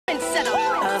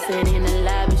sit in the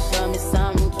lobby, show me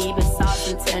something, keep it soft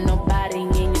and tell nobody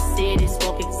in your city,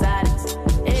 smoke exotics.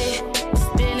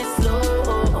 Spin it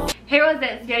slow. Hey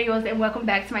Rosettes, Yunnierose, and welcome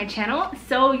back to my channel.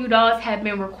 So you dolls have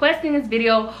been requesting this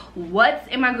video, what's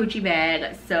in my Gucci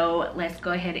bag? So let's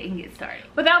go ahead and get started.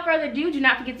 Without further ado, do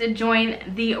not forget to join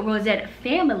the Rosette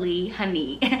family,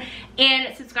 honey.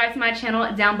 And subscribe to my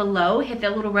channel down below. Hit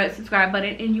that little red subscribe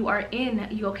button and you are in.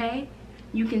 You okay?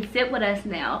 You can sit with us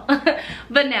now.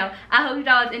 But no, I hope you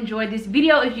guys enjoyed this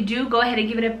video. If you do, go ahead and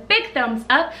give it a big thumbs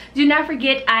up. Do not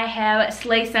forget I have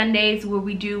Slay Sundays where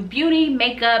we do beauty,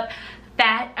 makeup,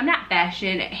 not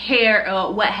fashion, hair,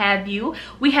 what have you.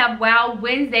 We have Wow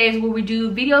Wednesdays where we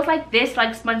do videos like this,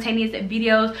 like spontaneous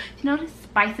videos, you know, to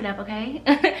spice it up, okay?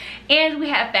 And we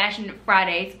have Fashion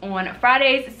Fridays on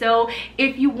Fridays. So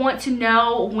if you want to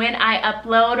know when I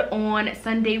upload on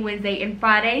Sunday, Wednesday, and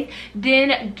Fridays,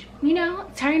 then, you know,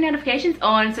 turn your notifications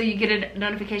on so you get a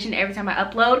notification every time I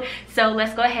upload. So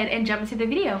let's go ahead and jump into the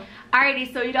video.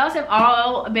 Alrighty, so you guys have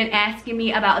all been asking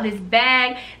me about this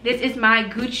bag. This is my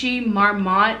Gucci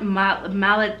Marmont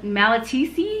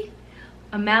Malatisi.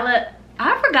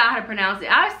 I forgot how to pronounce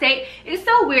it. I say it's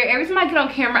so weird. Every time I get on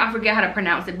camera, I forget how to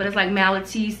pronounce it. But it's like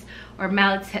Malatisse or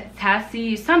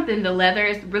Malatasi, something. The leather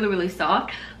is really, really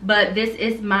soft. But this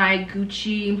is my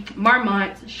Gucci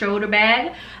Marmont shoulder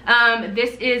bag.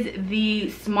 This is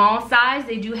the small size.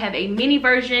 They do have a mini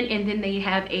version and then they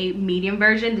have a medium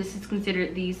version. This is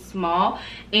considered the small.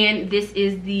 And this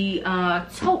is the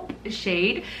taupe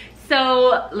shade.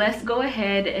 So let's go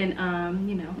ahead and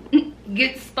you know,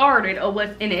 get started on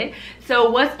what's in it.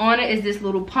 So what's on it is this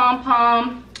little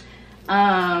pom-pom.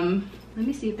 Let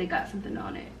me see if they got something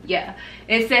on it. Yeah,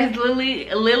 it says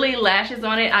Lily lashes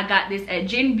on it. I got this at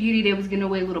Gin Beauty. They was giving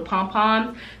away little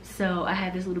pom-poms, so I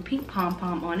had this little pink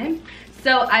pom-pom on it.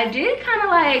 So I did kind of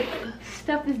like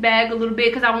stuff this bag a little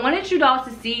bit because I wanted you guys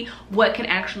to see what can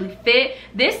actually fit.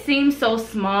 This seems so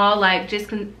small, like just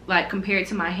compared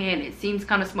to my hand, it seems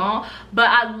kind of small. But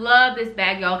I love this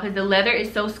bag, y'all, because the leather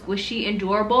is so squishy and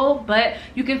durable, but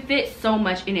you can fit so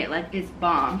much in it, like it's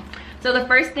bomb. So the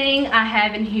first thing I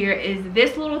have in here is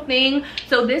this little thing.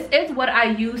 So this is what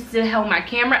I use to hold my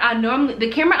camera.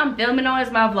 The camera I'm filming on is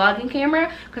my vlogging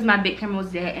camera because my big camera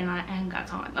was dead and I ain't got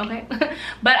time, okay?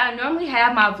 But I normally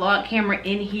have my vlog camera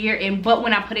in here, but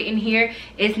when I put it in here,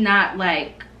 it's not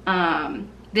like,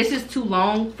 this is too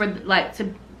long for like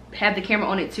to have the camera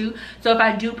on it too. So if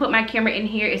I do put my camera in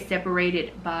here, it's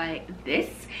separated by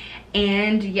this.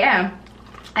 And yeah,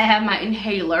 I have my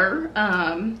inhaler.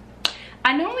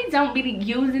 I normally don't be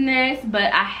using this,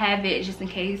 but I have it just in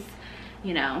case,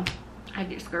 you know, I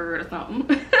get scared or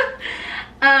something.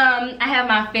 I have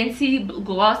my Fenty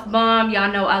Gloss Bomb.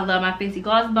 Y'all know I love my Fenty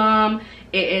Gloss Bomb.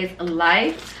 It is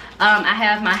life. I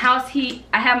have my house keys,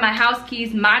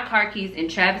 my car keys, and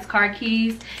Travis' car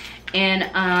keys, and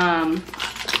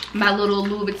my little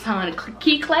Louis Vuitton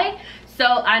key clay. So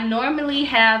I normally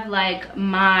have like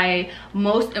my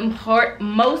most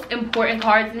important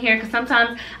cards in here because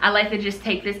sometimes I like to just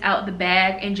take this out the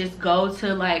bag and just go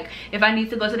to, like, if I need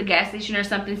to go to the gas station or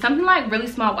something like really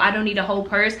small, I don't need a whole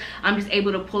purse. I'm just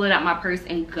able to pull it out my purse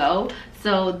and go.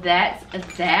 So that's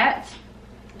that.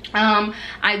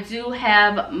 I do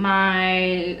have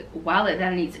my wallet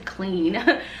that I need to clean.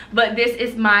 But this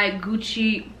is my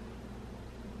Gucci.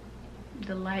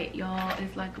 The light, y'all,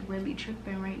 is like really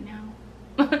tripping right now.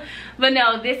 But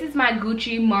no, this is my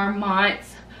Gucci Marmont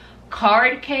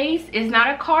card case. It's not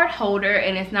a card holder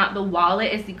and it's not the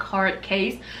wallet, it's the card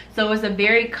case. So it's a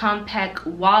very compact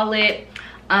wallet.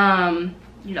 You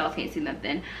guys can't see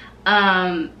nothing.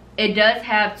 It does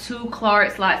have two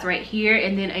card slots right here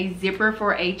and then a zipper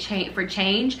for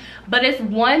change, but it's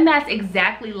one that's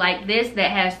exactly like this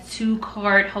that has two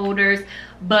card holders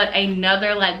but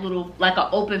another like little, like an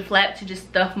open flap to just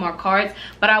stuff more cards.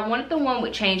 But I wanted the one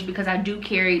with change because I do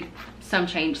carry some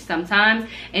change sometimes.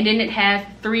 And then it has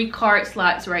 3 card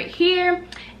slots right here,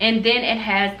 and then it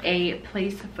has a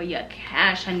place for your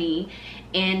cash, honey.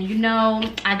 And you know,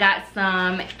 I got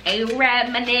some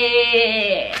Arab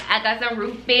money. I got some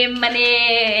rupee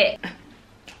money.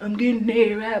 I'm getting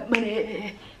Arab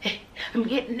money. I'm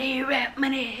getting Arab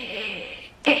money.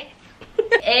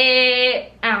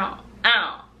 Ow.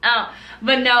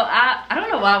 But no, I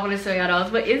don't know why I want to show y'all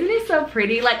those, but isn't it so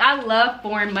pretty? Like, I love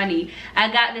foreign money.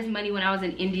 I got this money when I was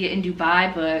in India and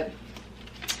Dubai, but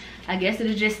I guess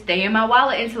it'll just stay in my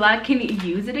wallet until I can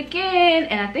use it again.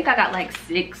 And I think I got like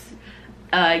 6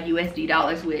 USD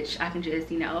dollars, which I can just,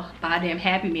 you know, buy a damn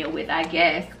Happy Meal with, I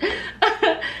guess.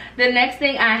 The next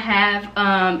thing I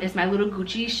have is my little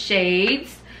Gucci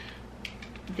shades.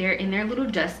 they're in their little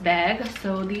dust bag.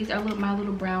 So these are my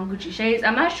little brown Gucci shades.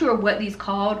 I'm not sure what these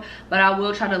called, but I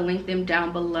will try to link them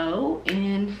down below.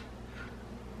 And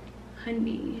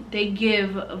honey, they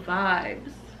give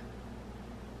vibes.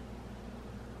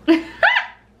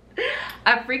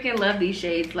 I freaking love these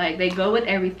shades. Like, they go with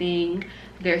everything.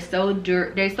 They're so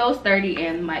sturdy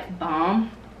and like bomb.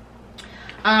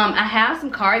 I have some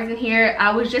cards in here.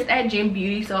 I was just at Gym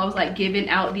Beauty, so I was like giving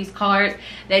out these cards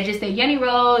that just say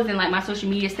Yunnierose and like my social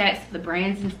media stats, the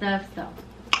brands and stuff, so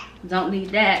don't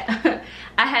need that.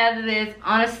 I have this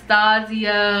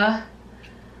Anastasia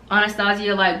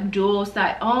like dual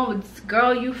side. Oh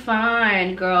girl, you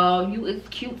fine, girl, you is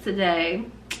cute today.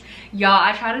 Y'all,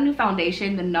 I tried a new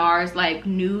foundation, the NARS, like the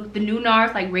new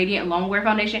NARS like Radiant Longwear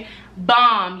foundation.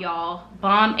 Bomb, y'all,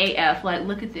 bomb AF. Like,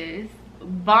 look at this,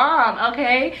 bomb.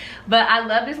 Okay, but I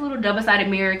love this little double-sided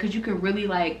mirror because you can really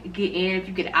like get in if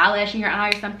you get eyelash in your eye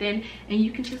or something, and you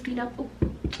can just, you know, you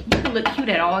can look cute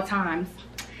at all times.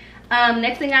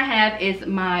 Next thing I have is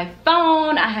my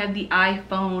phone. I have the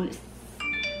iPhone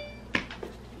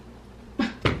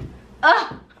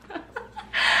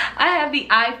I have the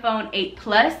iPhone 8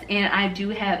 Plus, and I do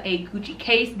have a Gucci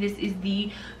case. This is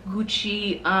the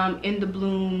Gucci In the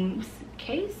Blooms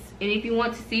case. And if you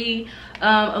want to see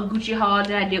a Gucci haul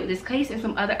that I did with this case and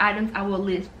some other items, I will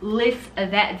list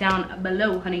that down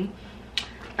below, honey.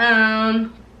 I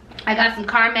got some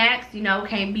Carmax, you know,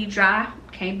 can't be dry.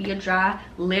 Can't be a dry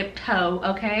lip toe,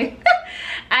 okay?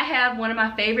 I have one of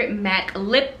my favorite MAC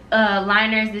lip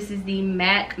liners. This is the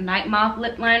MAC Night Moth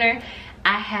lip liner.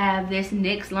 I have this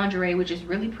NYX lingerie, which is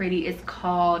really pretty. It's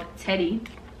called Teddy.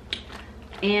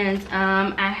 And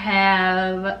I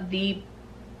have the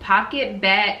Pocket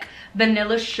Back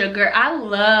Vanilla Sugar. I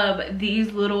love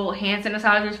these little hand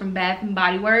sanitizers from Bath and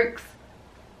Body Works.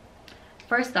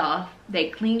 First off,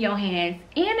 they clean your hands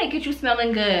and they get you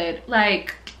smelling good.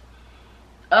 Like,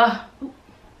 y'all,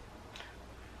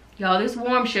 this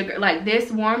warm sugar, like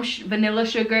this warm vanilla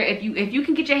sugar, if you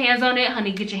can get your hands on it,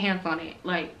 honey, get your hands on it.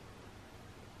 Like,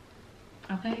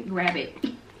 okay, grab it.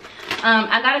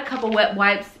 I got a couple wet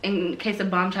wipes in case a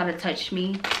bomb try to touch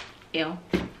me. Ew.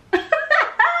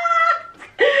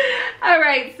 All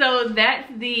right, so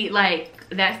that's the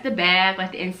bag,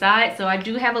 like the inside. So I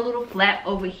do have a little flap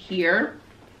over here,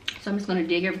 so I'm just gonna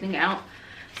dig everything out.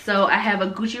 So I have a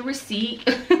Gucci receipt.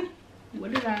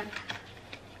 What is that?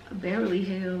 Beverly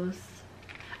Hills.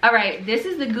 All right, this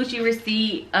is the Gucci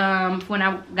receipt when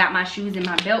I got my shoes and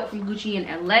my belt from Gucci in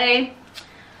LA.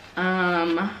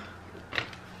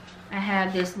 I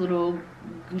have this little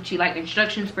Gucci like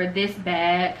instructions for this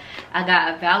bag. I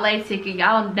got a valet ticket.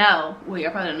 Y'all know, well,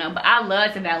 y'all probably don't know, but I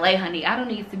love to valet, honey. I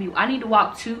need to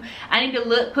walk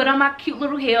put on my cute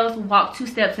little heels, walk 2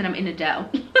 steps, and I'm in the dough.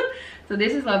 So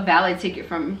this is a valet ticket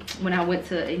from when I went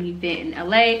to an event in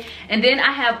LA. And then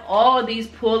I have all these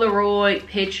Polaroid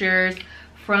pictures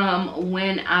from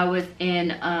when I was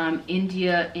in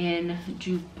India, in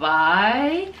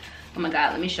Dubai. Oh my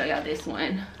God, let me show y'all this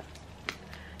one.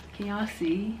 Can y'all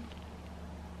see?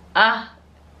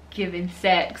 Giving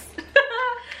sex.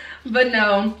 But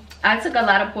no, I took a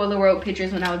lot of Polaroid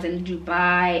pictures when I was in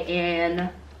Dubai and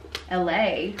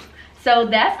LA. So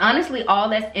that's honestly all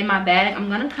that's in my bag. I'm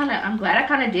glad I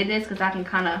kind of did this because I can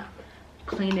kind of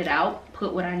clean it out,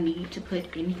 put what I need to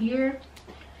put in here,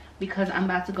 because I'm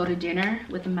about to go to dinner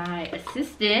with my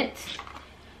assistant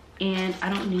and I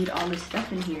don't need all this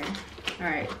stuff in here. All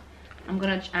right, I don't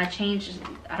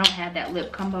have that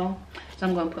lip combo, so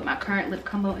I'm gonna put my current lip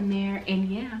combo in there. And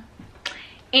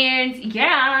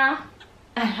yeah,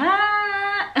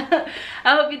 I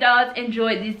hope you guys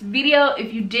enjoyed this video.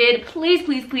 If you did, please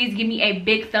give me a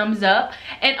big thumbs up,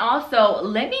 and also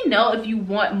let me know if you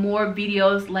want more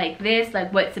videos like this,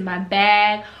 like what's in my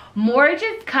bag, more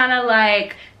just kind of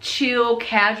like chill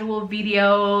casual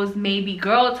videos, maybe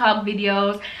girl talk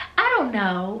videos. I don't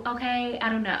know, okay, I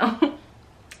don't know.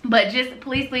 But just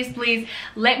please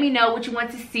let me know what you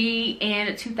want to see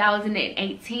in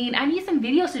 2018. I need some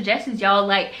video suggestions, y'all.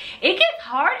 Like, it gets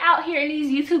hard out here in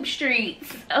these YouTube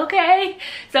streets, okay?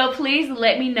 So please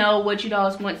let me know what you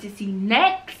guys want to see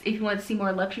next. If you want to see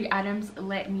more luxury items,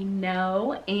 let me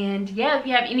know. And yeah, if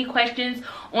you have any questions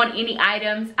on any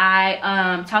items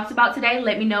I talked about today,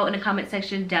 let me know in the comment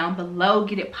section down below.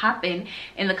 Get it popping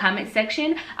in the comment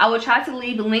section. I will try to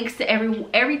leave links to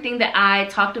everything that I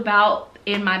talked about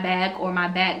in my bag, or my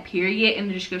bag period, in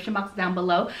the description box down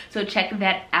below, so check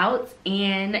that out.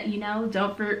 And you know,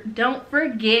 don't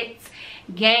forget,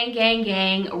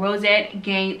 gang, Rosette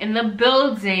gang in the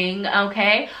building,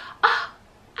 okay? Oh,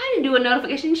 I didn't do a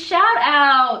notification shout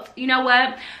out. You know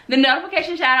what, the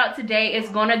notification shout out today is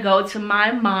gonna go to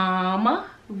my mom,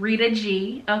 Rita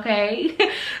G, okay?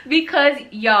 Because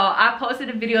y'all, I posted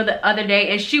a video the other day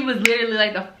and she was literally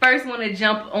like the first one to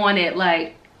jump on it.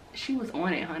 Like, she was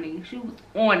on it, honey. She was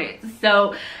on it.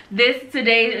 So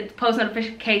today's post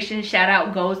notification shout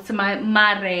out goes to my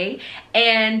Mare.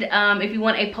 And if you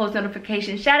want a post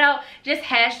notification shout out, just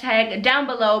hashtag down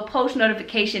below post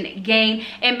notification gang,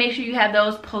 and make sure you have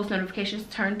those post notifications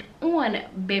turned on,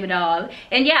 baby doll.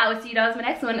 And yeah, I will see you guys in my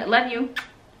next one. Love you.